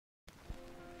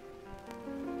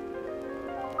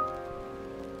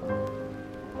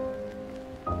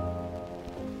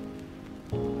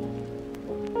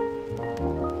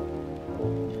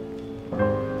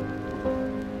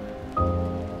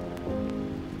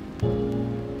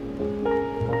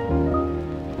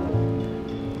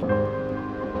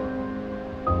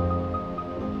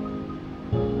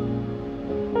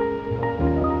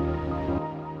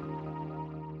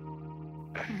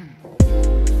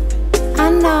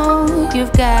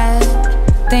you've got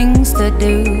things to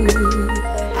do.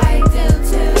 I do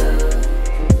too.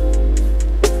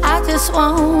 I just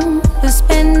want to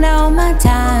spend all my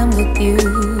time with you.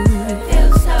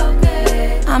 Feels so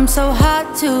good. I'm so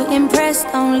hard to impress,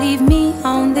 don't leave me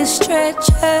on this stretch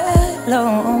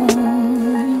alone.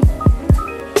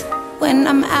 When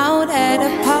I'm out at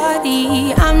a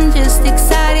party, I'm just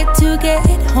excited to get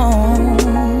home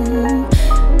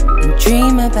and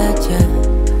dream about you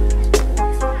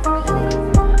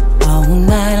all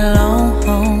night long.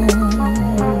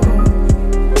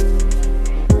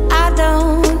 I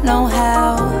don't know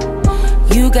how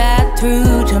you got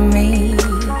through to me.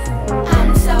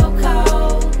 I'm so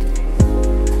cold.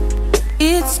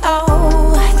 It's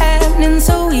all happening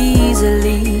so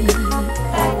easily.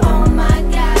 Like, oh my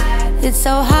God. It's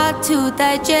so hard to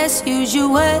digest.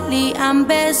 Usually I'm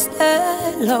best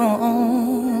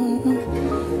alone,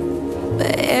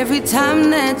 but every time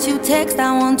that you text,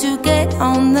 I want to get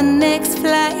on the next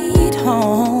flight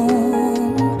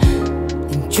home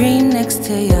and dream next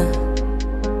to you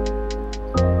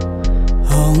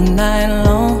all night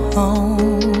long.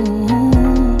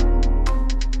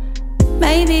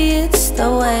 Maybe it's the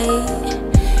way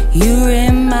you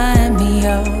remind me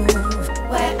of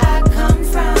Where I come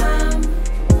from.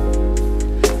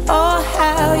 oh,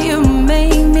 how you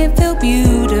make me feel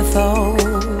beautiful.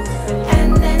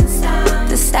 And then some.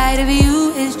 The sight of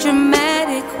you is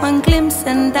dramatic. One glimpse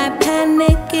and I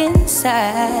panic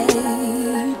inside.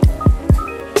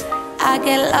 I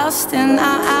get lost in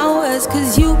our hours,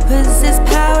 'cause you possess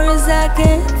powers I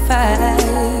can't fight.